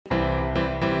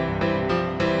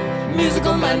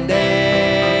Musical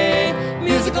Monday,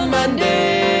 Musical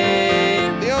Monday.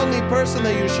 The only person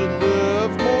that you should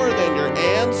love more than your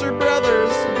aunts or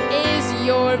brothers Is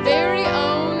your very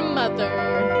own mother.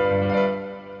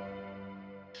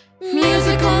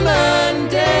 Musical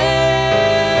Monday.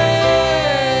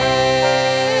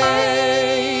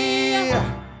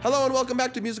 Hello and welcome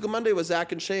back to Musical Monday with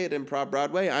Zach and Shay at Improv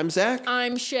Broadway. I'm Zach.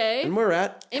 I'm Shay. And we're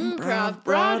at Improv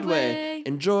Broadway.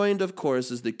 And joined, of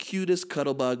course, is the cutest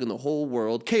cuddle bug in the whole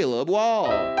world, Caleb Wall.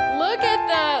 Look at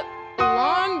that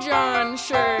Long John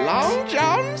shirt. Long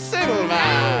John Silver.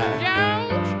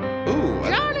 John. Ooh,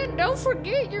 Johnny, don't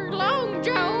forget your Long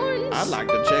Johns. I'd like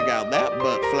to check out that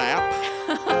butt flap.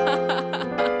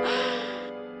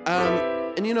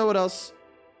 And you know what else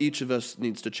each of us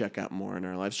needs to check out more in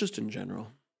our lives, just in general?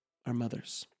 Our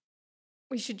mothers.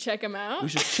 We should check them out. We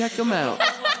should check them out.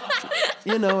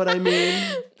 You know what I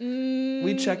mean?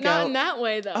 We check Not out. in that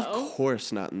way, though. Of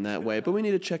course not in that way, but we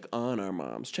need to check on our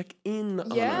moms. Check in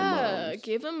on our Yeah, moms.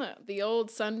 give them the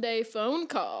old Sunday phone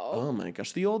call. Oh my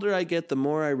gosh. The older I get, the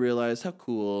more I realize how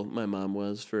cool my mom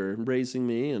was for raising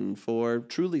me and for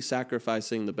truly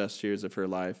sacrificing the best years of her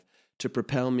life to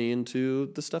propel me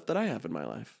into the stuff that I have in my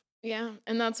life. Yeah,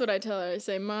 and that's what I tell her. I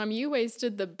say, Mom, you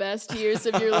wasted the best years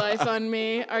of your life on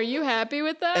me. Are you happy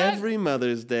with that? Every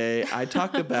Mother's Day, I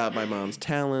talk about my mom's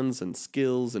talents and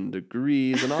skills and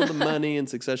degrees and all the money and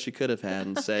success she could have had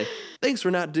and say, thanks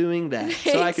for not doing that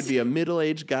so I could be a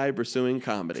middle-aged guy pursuing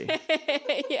comedy.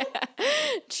 Yeah,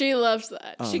 she loves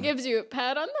that. She gives you a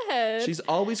pat on the head. She's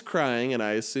always crying, and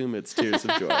I assume it's tears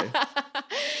of joy.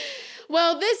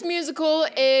 Well, this musical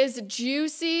is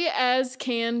juicy as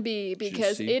can be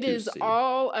because Juicy, it is juicy.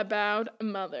 all about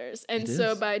mothers. And It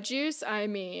so is. by juice, I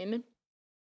mean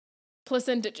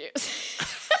placenta juice.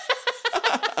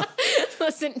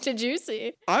 Placenta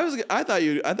juicy. I thought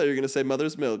you were gonna say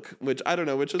mother's milk, which I don't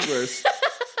know which is worse.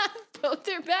 Both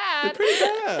are bad. They're pretty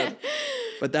bad.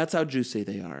 But that's how juicy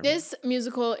they are. This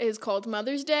musical is called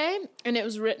Mother's Day, and it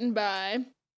was written by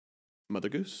Mother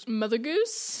Goose. Mother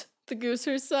Goose, the goose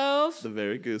herself. The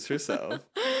very goose herself.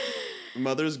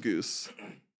 Mother's Goose.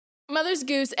 Mother's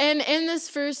Goose. And in this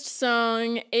first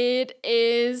song, it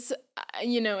is,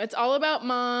 it's all about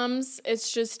moms.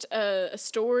 It's just a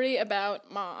story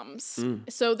about moms.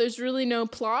 So there's really no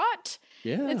plot.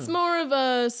 Yeah. It's more of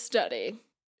a study.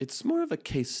 It's more of a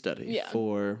case study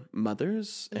for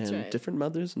mothers That's and right. different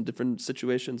mothers and different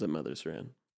situations that mothers are in.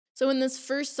 So in this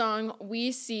first song,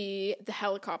 we see the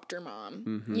helicopter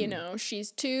mom. Mm-hmm.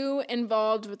 She's too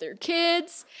involved with her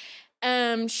kids.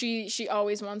 She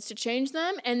always wants to change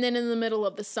them. And then in the middle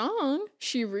of the song,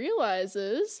 she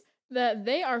realizes that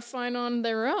they are fine on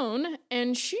their own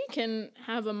and she can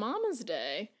have a mama's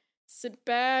day. Sit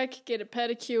back, get a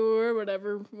pedicure,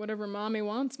 whatever mommy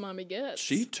wants, mommy gets.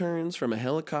 She turns from a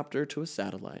helicopter to a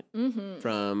satellite. Mm-hmm.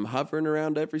 From hovering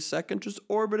around every second, just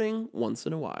orbiting once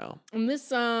in a while. In this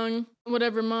song,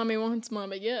 whatever mommy wants,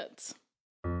 mommy gets.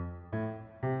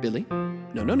 Billy?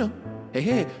 No.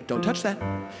 Hey, don't touch that.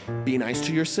 Be nice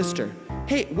to your sister.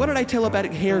 Hey, what did I tell about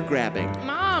hair grabbing?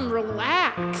 Mom,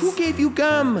 relax. Who gave you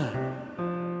gum?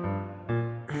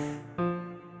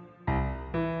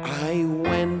 I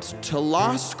went to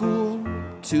law school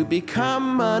to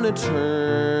become an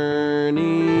attorney.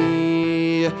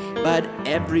 But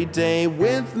every day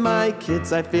with my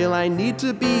kids, I feel I need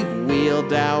to be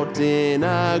wheeled out in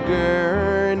a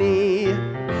gurney.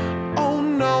 Oh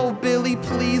no, Billy,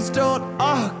 please don't.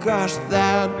 Oh gosh,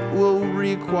 that will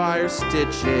require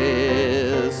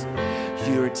stitches.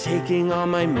 You're taking all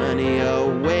my money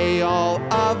away, all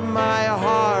of my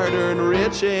hard-earned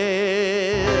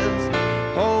riches.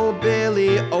 Oh,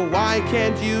 Billy, oh, why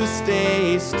can't you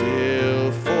stay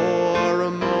still for a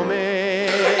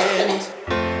moment?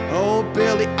 Oh,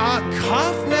 Billy,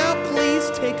 cough now,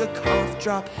 please take a cough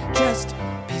drop. Just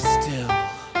be still.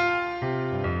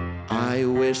 I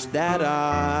wish that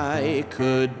I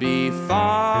could be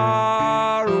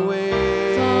far away.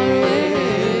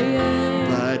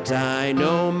 But I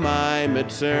know my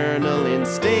maternal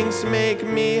instincts make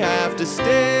me have to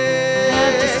stay.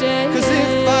 'Cause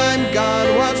if I'm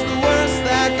gone, what's the worst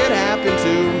that could happen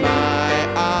to my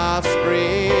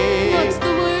offspring? What's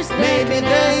the worst that Maybe could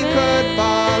they happen? could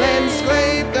fall and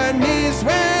scrape their knees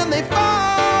when they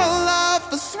fall off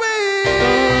the swing.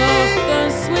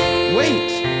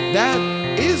 Wait, that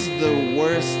is the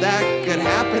worst that could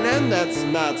happen, and that's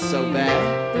not so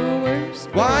bad. The worst.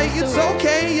 Why, it's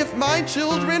okay if my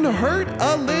children hurt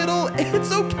a little.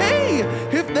 It's okay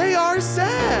if they are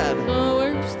sad.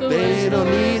 They don't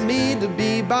need me to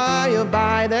be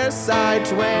by their side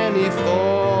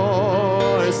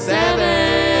 24/7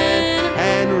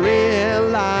 and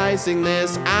realize facing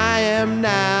this. I am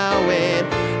now in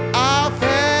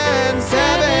orphan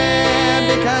 7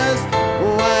 because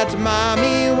what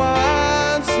mommy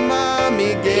wants,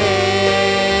 mommy gets.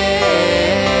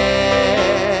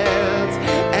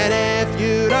 And if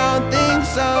you don't think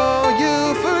so,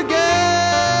 you forget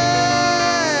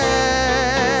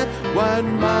what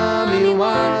mommy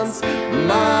wants,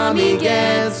 mommy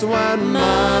gets. What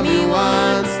mommy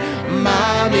wants,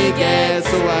 mommy gets.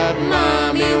 What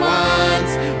mommy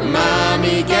wants,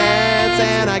 mommy gets.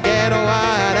 And I get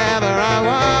whatever I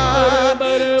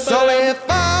want. So if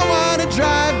I wanna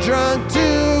drive drunk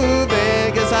to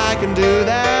Vegas, I can do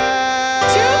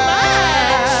that. Too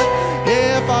much.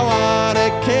 If I wanna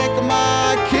kick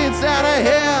my kids down a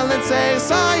hill and say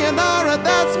sayonara,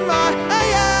 that's my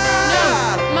No,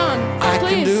 Mom, I please.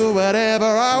 can do whatever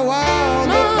I want.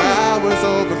 The Mom. power's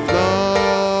overflowing.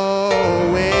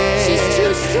 She's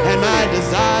too strong. And my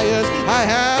desires I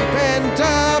have pent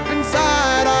up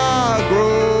inside are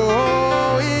growing.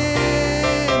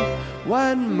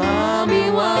 What mommy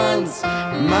wants,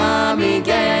 mommy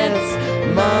gets.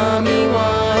 Mommy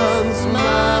wants,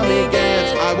 mommy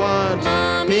gets. I want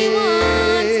Mommy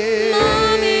wants,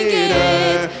 mommy Peter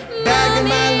gets. back in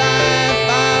my Mommy life.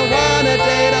 I wanna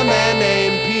date a man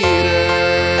named Peter.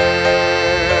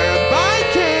 Bye,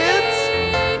 kids.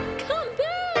 Come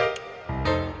back.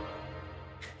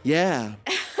 Yeah.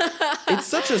 It's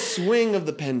such a swing of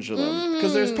the pendulum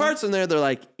because there's parts in there they're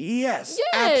like, yes,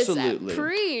 Yes, absolutely.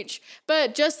 preach.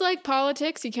 But just like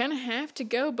politics, you kind of have to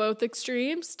go both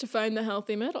extremes to find the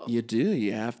healthy middle. You do.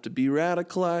 You have to be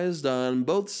radicalized on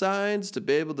both sides to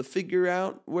be able to figure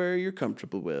out where you're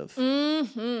comfortable with.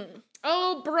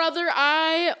 Oh, brother,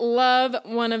 I love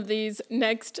one of these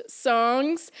next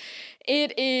songs.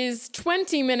 It is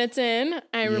 20 minutes in.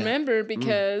 I remember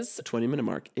because 20-minute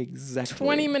mark. Exactly.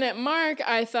 20-minute mark,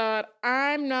 I thought,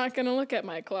 I'm not going to look at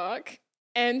my clock.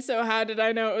 And so how did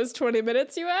I know it was 20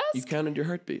 minutes, you ask? You counted your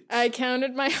heartbeats. I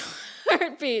counted my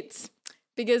heartbeats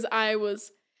because I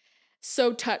was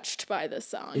so touched by this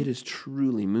song. It is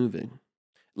truly moving.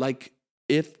 Like,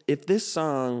 if this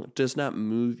song does not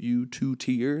move you to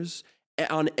tears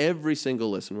on every single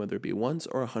listen, whether it be once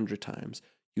or 100 times,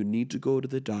 you need to go to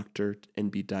the doctor and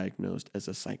be diagnosed as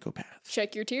a psychopath.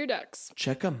 Check your tear ducts.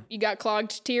 Check them. You got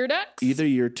clogged tear ducts? Either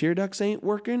your tear ducts ain't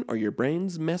working or your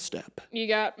brain's messed up. You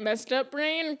got messed up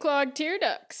brain and clogged tear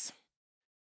ducts.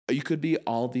 You could be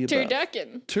all the above.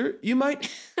 Turducken. You might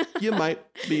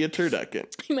be a turducken.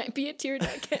 You might be a tear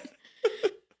ducken.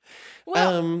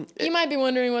 Well, you might be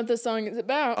wondering what this song is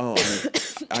about. Oh,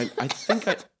 I think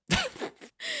I.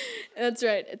 That's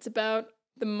right. It's about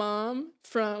the mom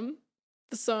from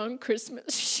the song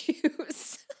Christmas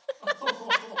Shoes.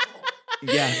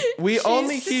 Yeah, we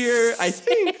only hear, I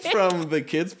think, from the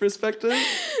kids' perspective,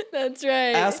 That's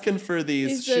right. asking for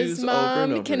these He shoes says, over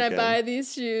and Mom, over can again. I buy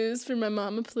these shoes for my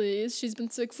mama, please? She's been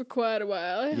sick for quite a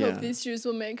while. I Yeah. hope these shoes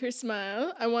will make her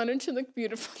smile. I want her to look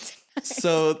beautiful tonight.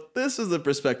 So this is a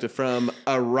perspective from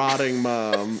a rotting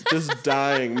mom, just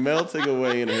dying, melting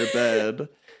away in her bed,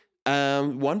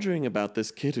 wondering about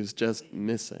this kid who's just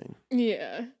missing.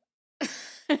 Yeah.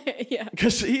 Yeah.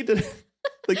 Because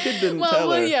the kid didn't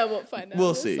tell her. Yeah, we'll find out.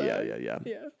 We'll see. So,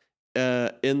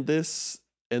 Yeah. In this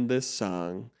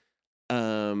song,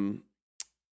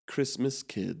 Christmas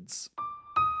Kids.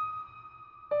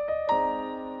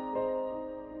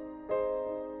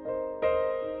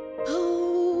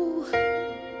 Oh,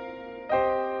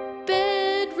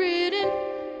 bedridden,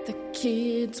 the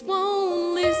kids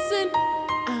won't listen.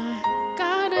 I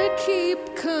gotta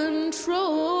keep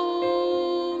control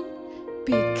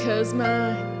because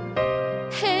my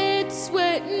head's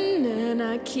sweating and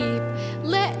I keep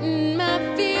letting my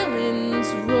feelings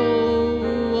roll.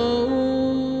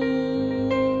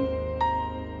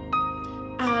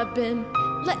 I've been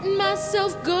letting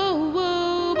myself go,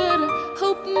 but I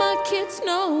hope my kids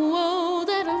know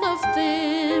that I love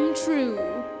them true,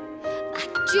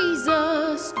 like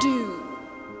Jesus do.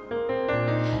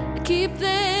 I keep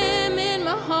them in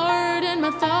my heart and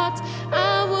my thoughts.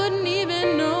 I wouldn't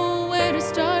even know where to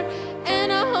start,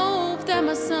 and I hope that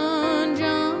my son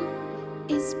John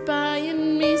is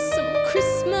buying me some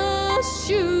Christmas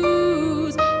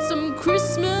shoes, some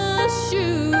Christmas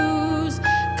shoes,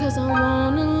 'cause I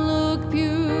wanna look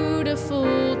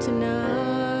beautiful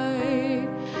tonight.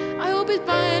 I hope he's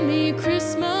buying me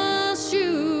Christmas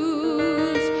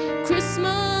shoes,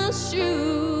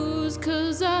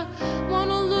 'cause I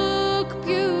wanna look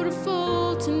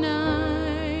beautiful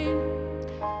tonight.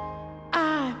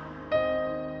 I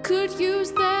could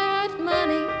use that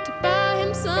money to buy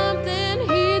him something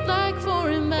he'd like for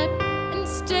him, but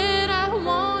instead I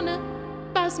wanna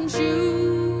buy some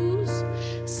shoes,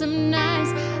 some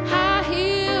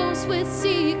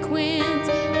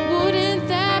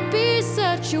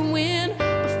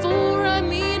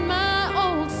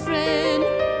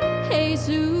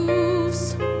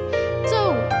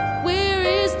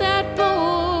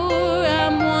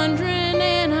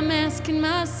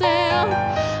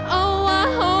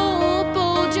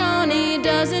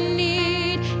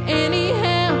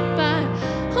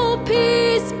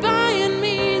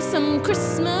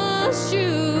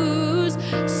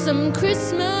some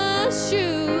Christmas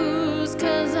shoes,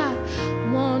 'cause I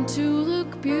want to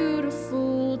look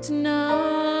beautiful tonight.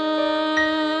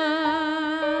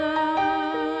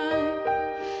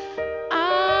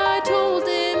 I told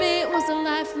him it was a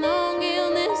lifelong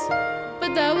illness,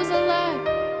 but that was a lie.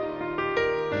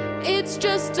 It's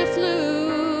just a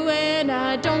flu, and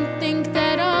I don't think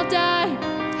that I'll die.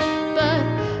 But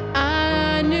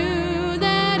I knew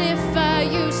that if I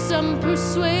used some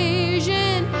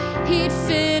persuasion, he'd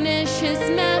finish his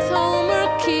math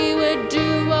homework, he would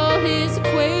do all his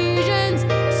equations.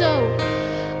 So,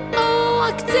 oh,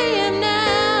 I can see him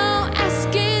now,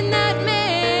 asking that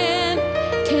man,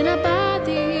 can I buy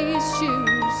these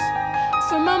shoes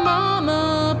for my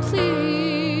mama,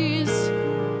 please?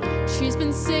 She's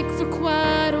been sick for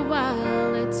quite a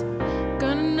while, it's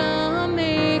gonna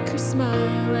make her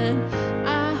smile, and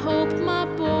I hope my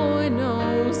boy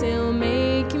knows he'll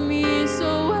make me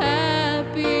so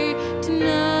happy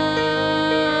tonight.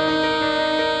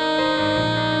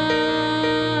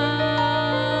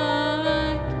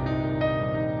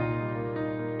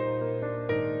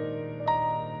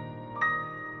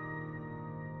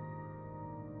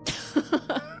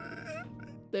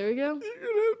 There we go. You're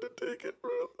gonna have to take it for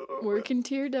a little bit. Working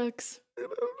tear ducts. You're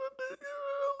gonna have to take it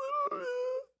for a little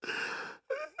bit.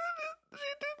 She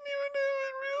didn't even have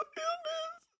a real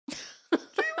illness.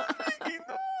 She was making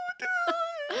the whole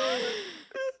time.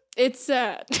 It's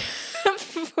sad.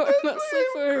 Mostly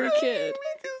for her kid.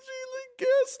 Because she like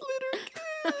gaslit her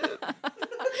kid.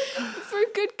 For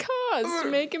a good cause, to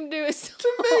make him do his To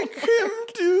make him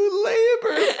do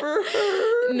labor for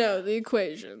her. No, the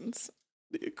equations.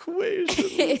 The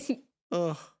equation.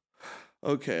 Oh.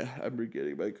 Okay, I'm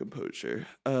regaining my composure.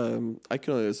 I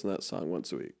can only listen to that song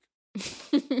once a week.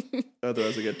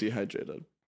 Otherwise I get dehydrated.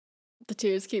 The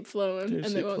tears keep flowing, Tears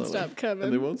and they keep won't flowing. stop coming.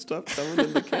 And they won't stop coming,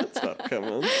 and they can't stop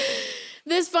coming.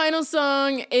 This final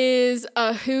song is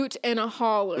a hoot and a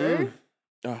holler.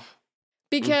 Ah,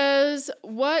 Because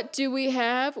what do we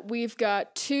have? We've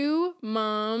got two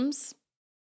moms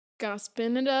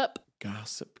gossiping it up.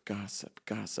 gossip, gossip,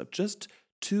 gossip. Just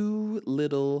two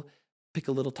little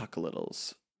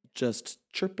pick-a-little-talk-a-littles. Just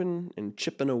chirping and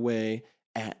chipping away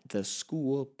at the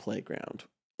school playground.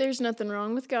 There's nothing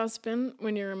wrong with gossiping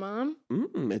when you're a mom.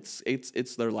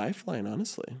 It's their lifeline,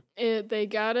 honestly. They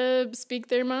gotta speak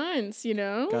their minds, you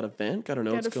know? Gotta vent, gotta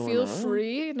know what's going on. Gotta feel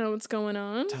free, know what's going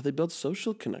on. That's how they build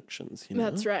social connections, you know?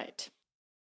 That's right.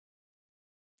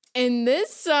 In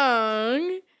this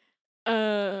song,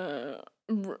 the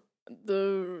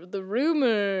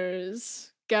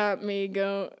rumors got me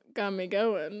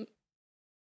going.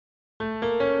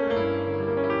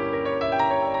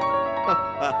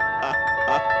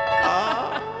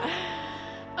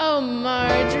 Oh,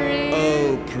 Marjorie.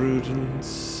 Oh,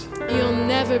 Prudence. You'll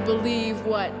never believe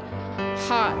what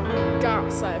hot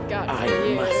goss I've got for I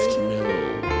you. must know.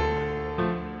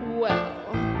 Well,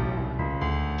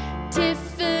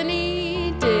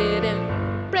 Tiffany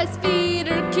didn't breastfeed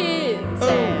her kids,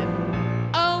 and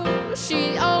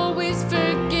she always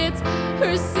forgets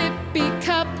her sippy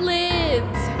cup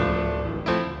lids.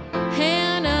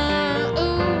 Hannah,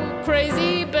 ooh,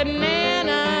 crazy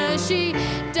banana, she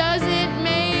doesn't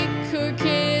make her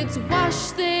kids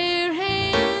wash their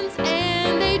hands,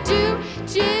 and they do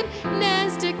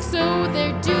gymnastics, so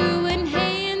they're doing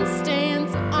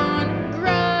handstands on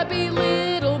grubby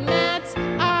little mats.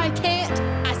 I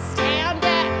stand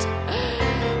that.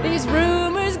 These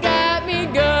rumors got me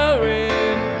going.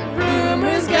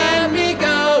 Rumors got me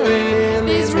going.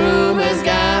 These rumors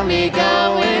got me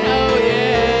going. Oh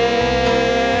yeah.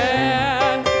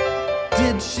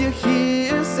 Did you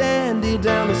hear Sandy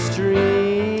down the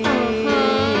street?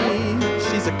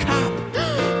 She's a cop,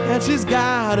 and she's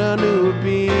got a new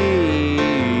beat.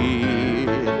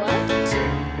 What?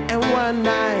 And one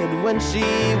night when she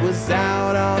was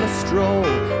out on a stroll,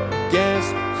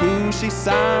 guess who she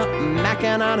saw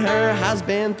macking on her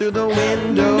husband through the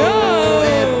window? No!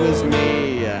 It was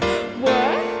me.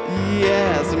 What?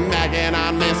 Yes, macking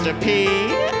on Mr. P.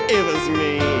 It was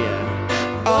me.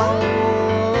 Oh,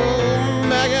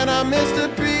 macking on Mr.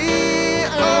 P.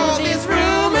 Oh, these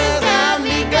rumors got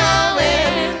me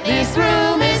going. These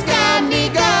rumors got me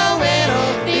going.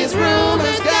 Oh, these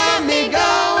rumors got me going.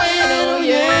 Oh,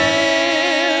 yeah.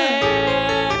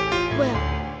 Well,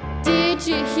 did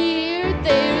you hear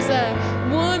there's a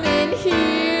woman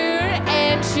here,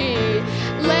 and she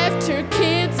left her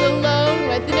kids alone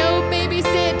with no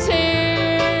babysitter?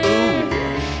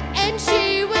 And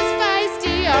she was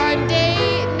feisty on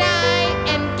date night,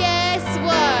 and guess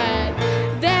what?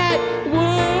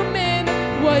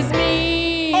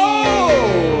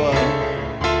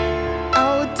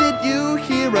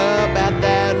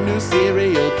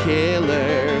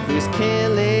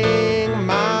 killing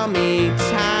mommy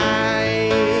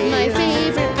time. My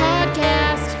favorite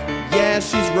podcast. Yeah,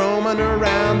 she's roaming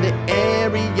around the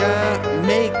area,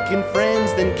 making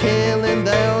friends, then killing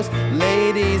those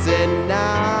ladies at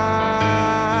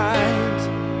night.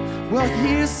 Well,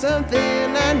 here's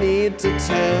something I need to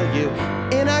tell you.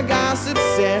 In our gossip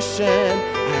session,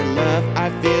 I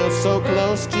feel so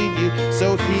close to you.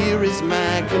 So here is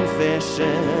my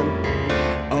confession.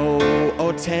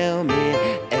 Oh, tell me,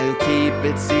 I'll keep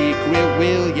it secret,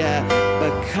 will ya?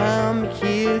 But come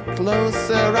here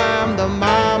closer, I'm the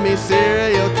mommy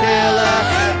serial killer.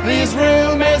 These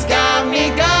rumors got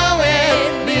me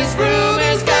going. These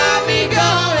rumors got me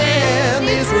going.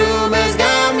 These rumors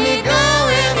got me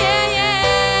going.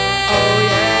 Oh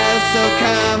yeah, so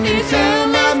come into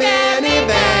my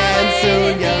minivan,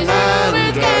 soon you'll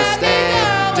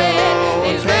understand.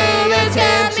 Don't pay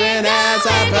attention as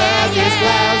I put these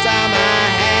gloves on my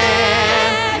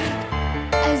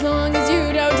hands. As long as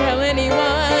you don't tell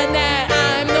anyone that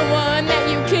I'm the one that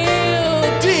you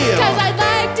killed. Deal. 'Cause I'd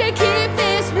like to keep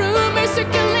this rumor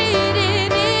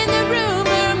circulating in the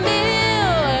rumor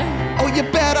mill. Oh, you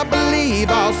better believe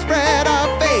I'll spread our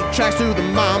fake tracks to the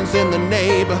moms in the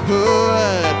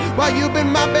neighborhood. While you've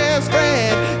been my best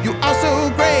friend, you are so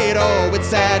great. Oh, it's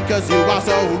sad 'cause you are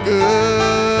so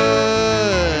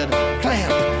good.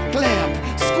 Clamp, clamp,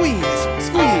 squeeze,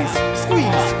 squeeze,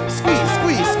 squeeze, squeeze,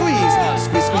 squeeze, squeeze, squeeze,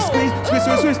 squeeze, squeeze, squeeze, squeeze,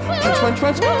 squeeze, punch, punch,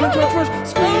 punch, punch, punch, punch,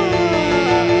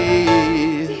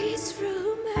 squeeze. These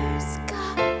rumors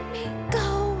got me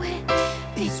going.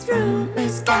 These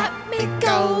rumors got me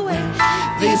going.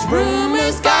 These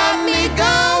rumors got me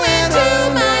going to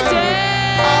my day.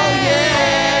 Oh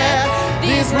yeah.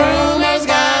 These rumors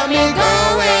got me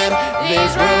going.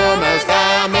 These rumors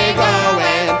got me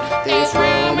going. These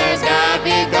rumors got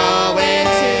me going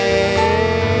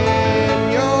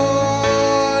in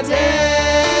your day.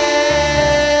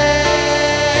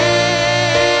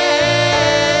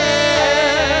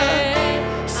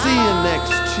 See you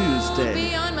next Tuesday.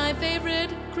 Be on my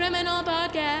favorite criminal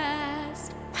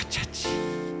podcast.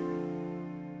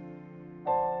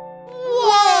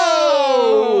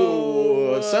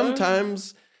 Whoa!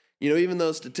 Sometimes, even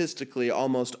though statistically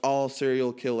almost all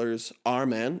serial killers are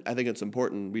men, I think it's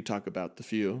important we talk about the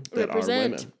few that are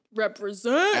women.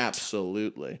 Represent.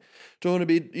 Absolutely. Don't want to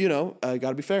be,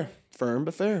 gotta be fair. Firm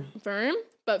but fair. Firm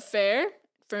but fair.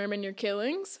 Firm in your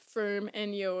killings. Firm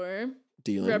in your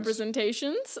Dealings.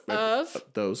 representations of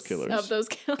those killers.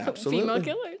 Absolutely. Female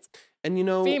killers. And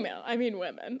Female. I mean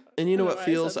women. And you know what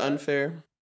feels unfair?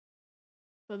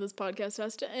 So this podcast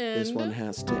has to end. This one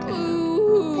has to end.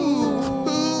 Ooh.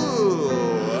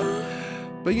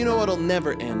 But you know what'll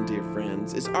never end, dear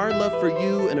friends, is our love for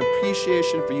you and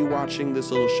appreciation for you watching this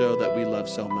little show that we love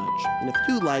so much. And if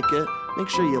you like it, make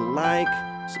sure you like,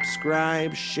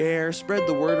 subscribe, share, spread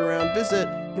the word around. Visit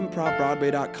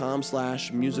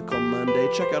improvbroadway.com/Musical Monday.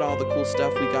 Check out all the cool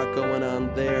stuff we got going on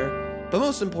there. But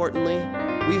most importantly,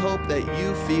 we hope that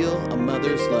you feel a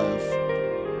mother's love,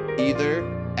 either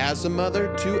as a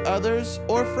mother to others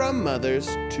or from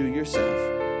mothers to yourself,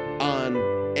 on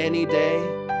any day,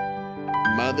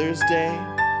 Mother's Day,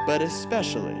 but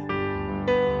especially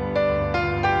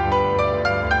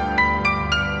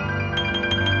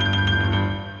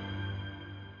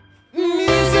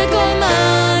Musical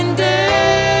Monday.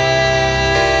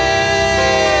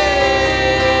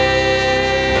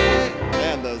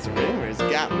 Man, those rumors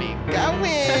got me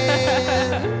going.